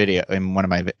my video, in one of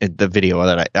my the video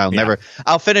that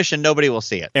I'll finish and nobody will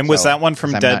see it. And was that one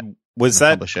from Dead? Was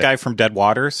that guy from Dead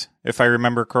Waters, if I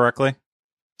remember correctly?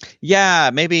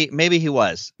 Yeah, maybe he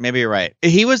was. Maybe you're right.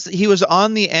 He was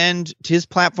on the end. His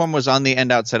platform was on the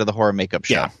end outside of the horror makeup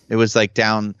show. Yeah. It was like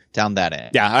down that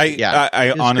end. Yeah,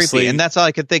 I honestly, creepy. And that's all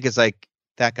I could think is like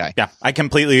that guy. Yeah, I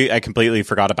completely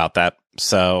forgot about that.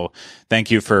 So thank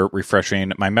you for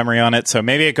refreshing my memory on it. So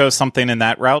maybe it goes something in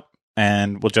that route,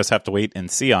 and we'll just have to wait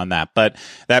and see on that. But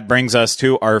that brings us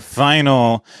to our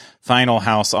final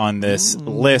house on this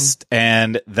list,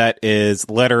 and that is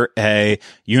letter A,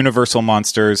 Universal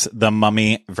Monsters, The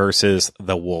Mummy versus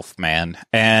the Wolfman.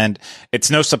 And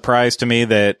it's no surprise to me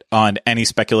that on any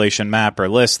speculation map or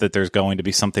list that there's going to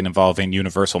be something involving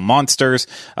Universal Monsters.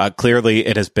 Clearly,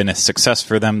 it has been a success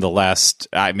for them the last,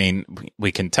 I mean,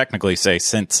 we can technically say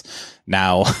since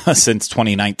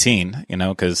 2019,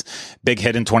 because big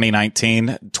hit in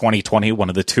 2019, 2020, one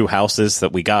of the two houses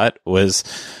that we got was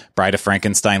Bride of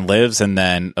Frankenstein Lives, and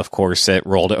then of course it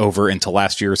rolled over into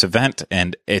last year's event,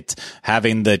 and it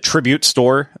having the tribute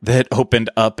store that opened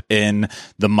up in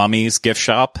the Mummy's gift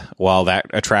shop while that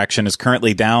attraction is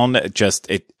currently down,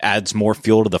 it adds more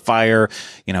fuel to the fire.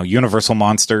 Universal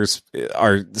Monsters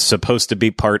are supposed to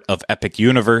be part of Epic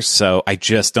Universe, so I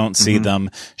just don't see them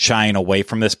shying away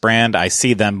from this brand. I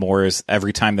see them more as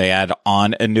every time they add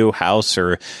on a new house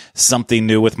or something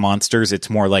new with monsters, it's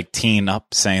more like teeing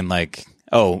up, saying like,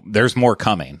 oh, there's more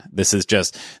coming. These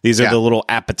are the little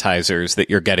appetizers that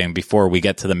you're getting before we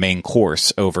get to the main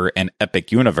course over in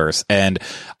Epic Universe. And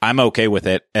I'm okay with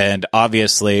it. And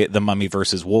obviously The Mummy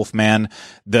versus Wolfman,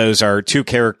 those are two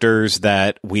characters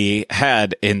that we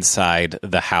had inside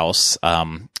the house,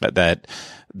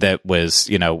 that was,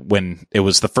 when it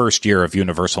was the first year of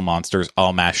Universal Monsters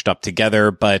all mashed up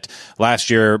together. But last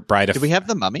year, Did we have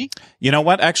the Mummy? You know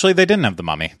what? Actually, they didn't have the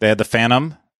Mummy. They had the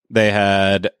Phantom. They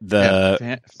had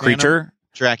the Creature. Phantom,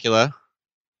 Dracula.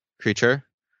 Creature.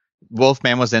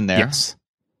 Wolfman was in there. Yes.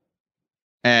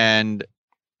 And,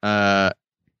 I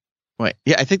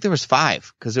think there was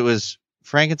 5, because it was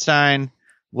Frankenstein,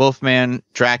 Wolfman,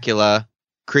 Dracula,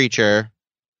 Creature.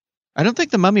 I don't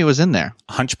think the Mummy was in there.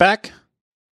 Hunchback?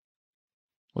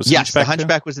 Yes, the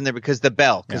Hunchback was in there because the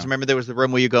bell. Because remember, there was the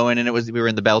room where you go in, and we were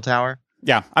in the bell tower.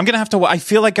 Yeah, I'm gonna have to. I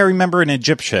feel like I remember an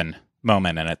Egyptian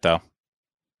moment in it, though.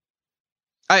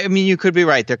 I mean, you could be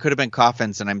right. There could have been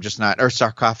coffins, and I'm just not, or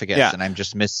sarcophagus, and I'm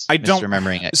just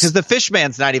misremembering it. Because the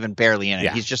Fishman's not even barely in it.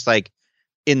 Yeah. He's just like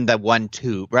in the one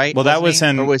tube, right? Well, that was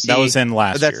in last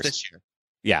year. That's this year.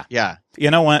 Yeah, yeah.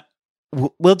 You know what?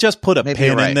 We'll just put a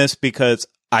pin in this because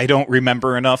I don't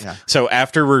remember enough. Yeah. So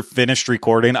after we're finished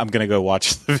recording, I'm going to go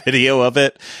watch the video of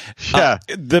it. Yeah.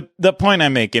 The point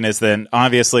I'm making is then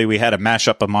obviously we had a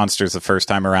mashup of monsters the first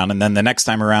time around. And then the next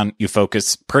time around, you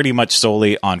focus pretty much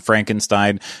solely on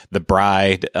Frankenstein, the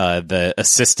bride, the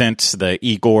assistant, the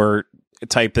Igor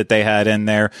type that they had in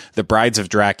there, the Brides of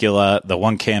Dracula, the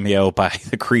one cameo by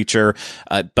the Creature.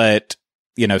 But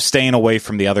staying away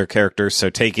from the other characters,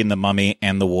 so taking the Mummy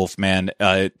and the Wolfman,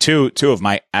 two of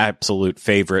my absolute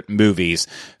favorite movies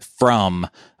from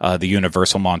the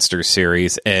Universal Monsters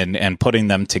series, and putting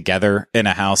them together in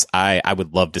a house, I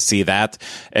would love to see that.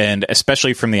 And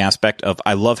especially from the aspect of,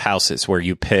 I love houses where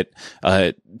you pit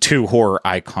two horror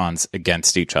icons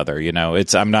against each other.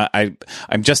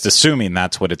 I'm just assuming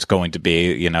that's what it's going to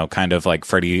be, kind of like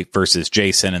Freddy versus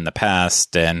Jason in the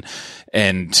past, and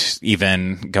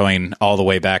even going all the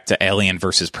way back to Alien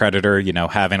versus Predator,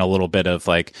 having a little bit of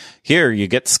like, here you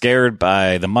get scared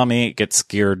by the Mummy, get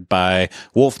scared by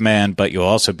Wolfman, but you'll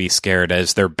also be scared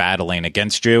as they're battling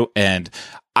against you. And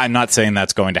I'm not saying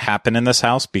that's going to happen in this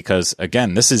house because,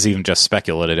 again, this is even just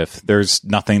speculative. There's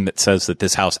nothing that says that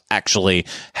this house actually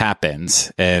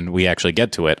happens and we actually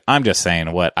get to it. I'm just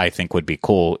saying what I think would be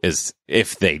cool is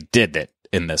if they did it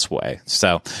in this way.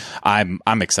 So I'm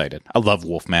excited. I love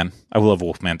Wolfman. I love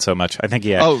Wolfman so much. I think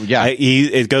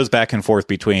it goes back and forth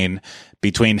between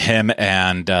him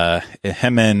and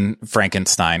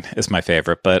Frankenstein is my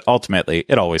favorite, but ultimately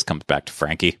it always comes back to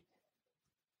Frankie.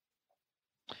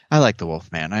 I like the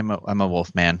Wolfman. I'm a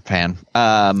Wolfman fan.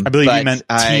 I believe you meant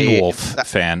Teen Wolf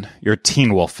fan. You're a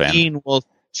Teen Wolf fan. Teen Wolf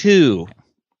 2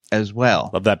 as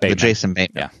well. Love that Bateman. Jason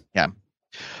Bateman. Yeah.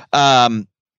 I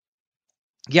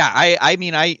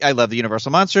mean, I love the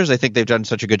Universal Monsters. I think they've done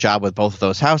such a good job with both of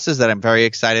those houses that I'm very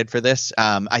excited for this.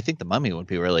 I think the Mummy would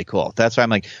be really cool. That's why I'm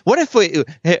like, what if we,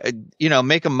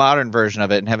 make a modern version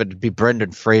of it and have it be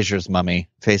Brendan Fraser's Mummy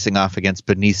facing off against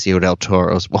Benicio del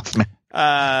Toro's Wolfman?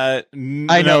 I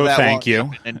no, know that thank won't you.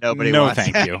 happen, and nobody No, wants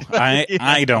thank that. you.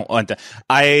 I don't want that.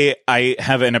 I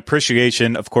have an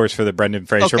appreciation, of course, for the Brendan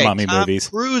Fraser mummy Tom movies.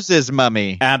 Cruise's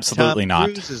mummy. Absolutely Tom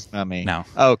not. Cruise's mummy. No.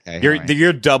 Okay. all right.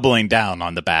 You're doubling down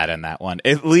on the bad in that one.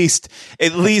 At least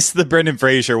the Brendan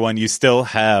Fraser one, you still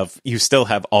have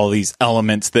all these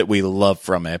elements that we love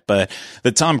from it. But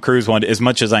the Tom Cruise one, as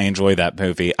much as I enjoy that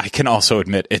movie, I can also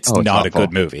admit it's not awful. a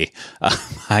good movie.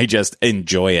 I just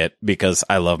enjoy it because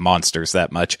I love monsters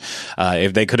that much.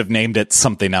 If they could have named it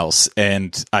something else,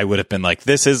 and I would have been like,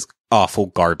 this is awful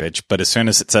garbage. But as soon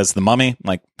as it says The Mummy, I'm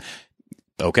like,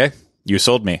 okay, you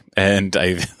sold me. And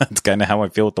that's kind of how I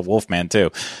feel with The Wolfman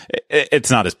too.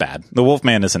 It's not as bad. The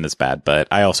Wolfman isn't as bad, but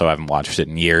I also haven't watched it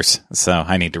in years, so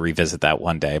I need to revisit that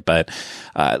one day. But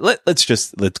let's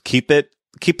keep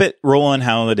it rolling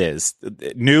how it is.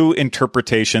 New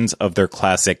interpretations of their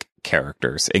classic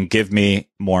characters, and give me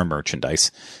more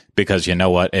merchandise. Because you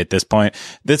know what, at this point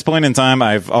in time,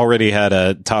 I've already had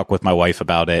a talk with my wife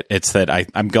about it. It's that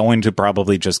I'm going to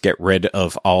probably just get rid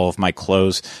of all of my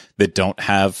clothes that don't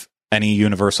have any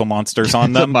Universal monsters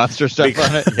on them. The monster stuff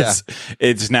on it. Yeah.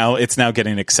 It's now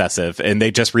getting excessive, and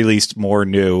they just released more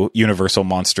new Universal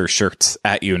monster shirts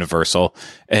at Universal,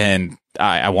 and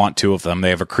I want two of them. They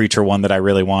have a creature one that I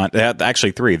really want. They have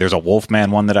actually three. There's a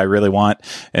Wolfman one that I really want,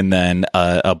 and then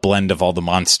a blend of all the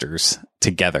monsters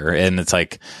together. And it's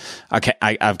like, okay,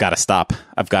 I've got to stop.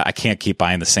 I can't keep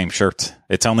buying the same shirts.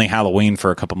 It's only Halloween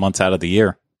for a couple months out of the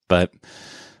year, but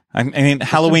I mean,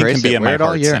 Halloween can be in my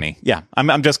heart, Cindy. Yeah,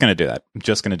 I'm just going to do that. I'm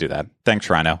just going to do that. Thanks,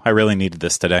 Rhino. I really needed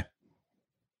this today.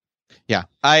 Yeah.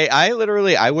 I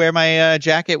literally wear my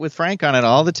jacket with Frank on it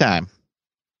all the time.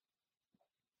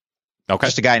 Okay.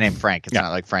 Just a guy named Frank. It's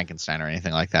not like Frankenstein or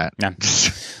anything like that. Yeah.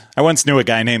 I once knew a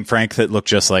guy named Frank that looked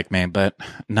just like me, but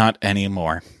not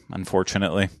anymore,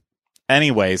 unfortunately.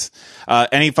 Anyways,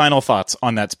 any final thoughts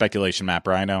on that speculation map,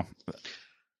 Rhino?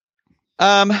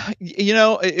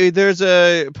 There's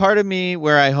a part of me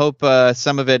where I hope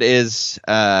some of it is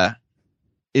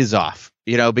off,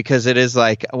 because it is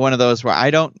like one of those where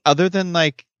I don't, other than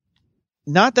like,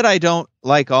 not that I don't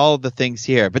like all the things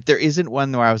here, but there isn't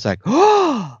one where I was like,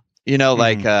 oh,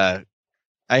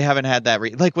 I haven't had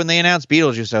that. Like when they announced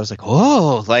Beetlejuice, I was like,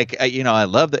 oh, like, I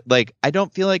love that. Like, I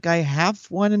don't feel like I have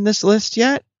one in this list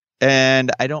yet.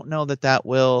 And I don't know that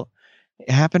will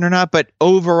happen or not. But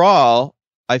overall,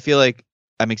 I feel like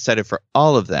I'm excited for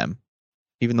all of them,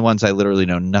 even the ones I literally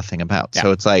know nothing about. Yeah.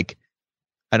 So it's like,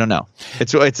 I don't know.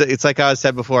 It's like I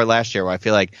said before last year, where I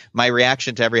feel like my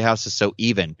reaction to every house is so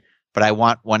even, but I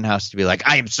want one house to be like,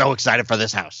 I am so excited for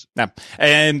this house. Yeah.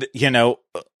 And,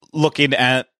 looking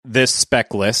at this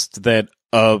spec list that,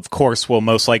 of course, will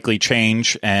most likely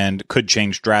change and could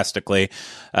change drastically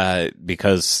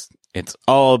because it's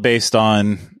all based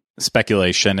on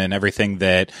speculation and everything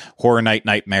that Horror Night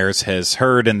Nightmares has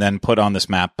heard and then put on this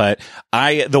map. But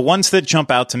the ones that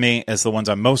jump out to me as the ones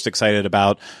I'm most excited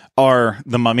about are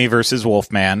The Mummy versus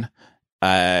Wolfman,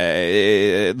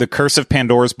 The Curse of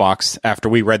Pandora's Box, after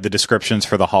we read the descriptions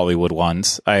for the Hollywood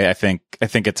ones. I think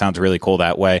it sounds really cool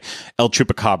that way. El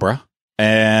Chupacabra.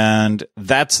 And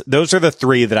those are the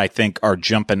three that I think are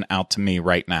jumping out to me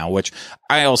right now, which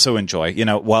I also enjoy.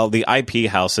 While the IP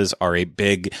houses are a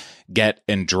big get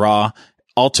and draw,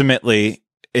 ultimately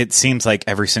it seems like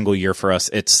every single year for us,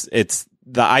 it's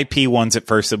the IP ones at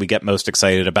first that we get most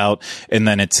excited about, and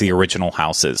then it's the original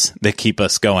houses that keep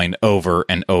us going over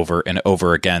and over and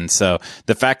over again. So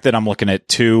the fact that I'm looking at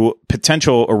two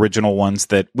potential original ones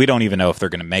that we don't even know if they're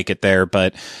going to make it there,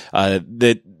 but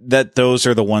that those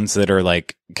are the ones that are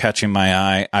like catching my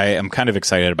eye, I am kind of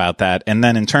excited about that. And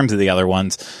then in terms of the other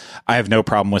ones, I have no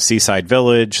problem with Seaside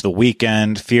Village, The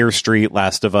Weekend, Fear Street,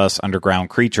 Last of Us,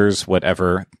 Underground Creatures,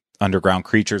 whatever Underground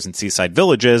Creatures and Seaside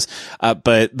Villages,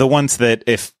 but the ones that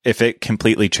if it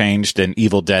completely changed and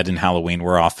Evil Dead and Halloween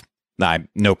were off,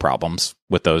 no problems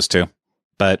with those two.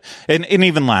 But and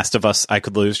even Last of Us I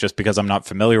could lose just because I'm not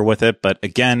familiar with it. But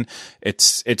again,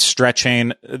 it's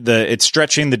stretching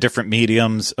the different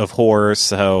mediums of horror.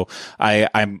 So I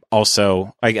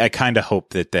kind of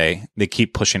hope that they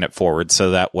keep pushing it forward,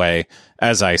 so that way,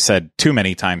 as I said too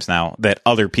many times now, that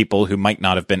other people who might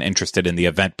not have been interested in the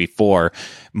event before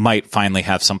might finally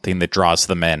have something that draws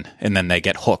them in, and then they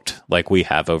get hooked like we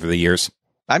have over the years.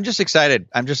 I'm just excited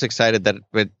that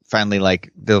it finally,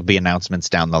 there'll be announcements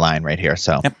down the line right here.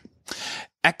 So, yep.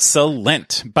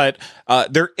 Excellent. But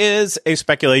there is a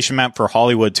speculation map for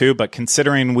Hollywood too. But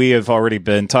considering we have already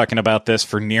been talking about this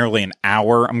for nearly an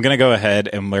hour, I'm going to go ahead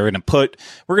and we're going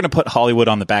to put Hollywood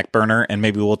on the back burner, and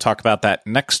maybe we'll talk about that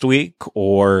next week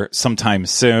or sometime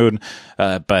soon.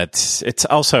 But it's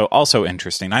also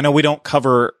interesting. I know we don't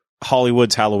cover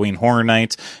Hollywood's Halloween Horror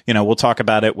Nights. We'll talk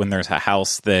about it when there's a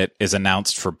house that is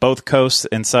announced for both coasts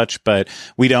and such, but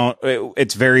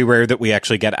it's very rare that we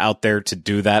actually get out there to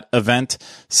do that event.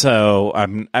 So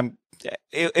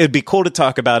it'd be cool to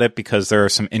talk about it because there are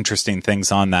some interesting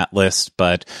things on that list,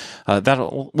 but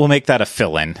we'll make that a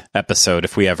fill-in episode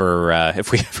if we ever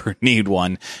need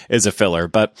one as a filler.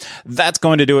 But that's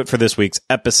going to do it for this week's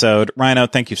episode. Rhino,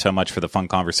 thank you so much for the fun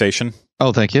conversation.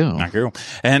 Oh, thank you. Thank you.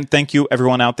 And thank you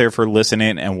everyone out there for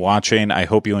listening and watching. I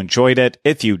hope you enjoyed it.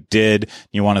 If you did,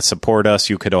 you want to support us,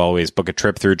 you could always book a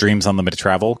trip through Dreams Unlimited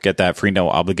Travel. Get that free no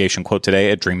obligation quote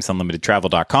today at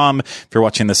dreamsunlimitedtravel.com. If you're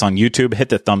watching this on YouTube, hit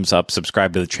the thumbs up,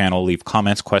 subscribe to the channel, leave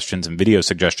comments, questions, and video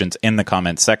suggestions in the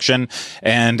comments section.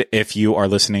 And if you are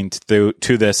listening to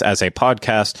this as a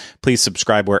podcast, please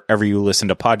subscribe wherever you listen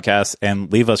to podcasts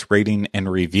and leave us rating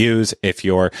and reviews. If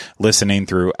you're listening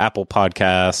through Apple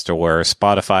Podcast or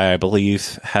Spotify, I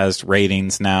believe, has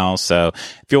ratings now. So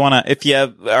if you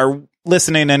are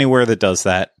listening anywhere that does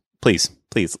that, please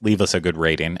leave us a good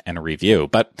rating and a review.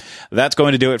 But that's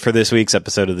going to do it for this week's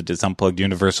episode of the Dis Unplugged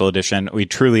Universal Edition. We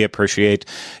truly appreciate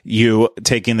you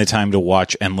taking the time to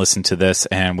watch and listen to this,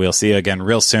 and we'll see you again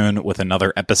real soon with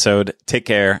another episode. Take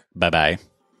care. Bye-bye.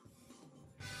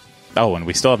 Oh, and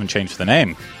we still haven't changed the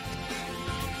name.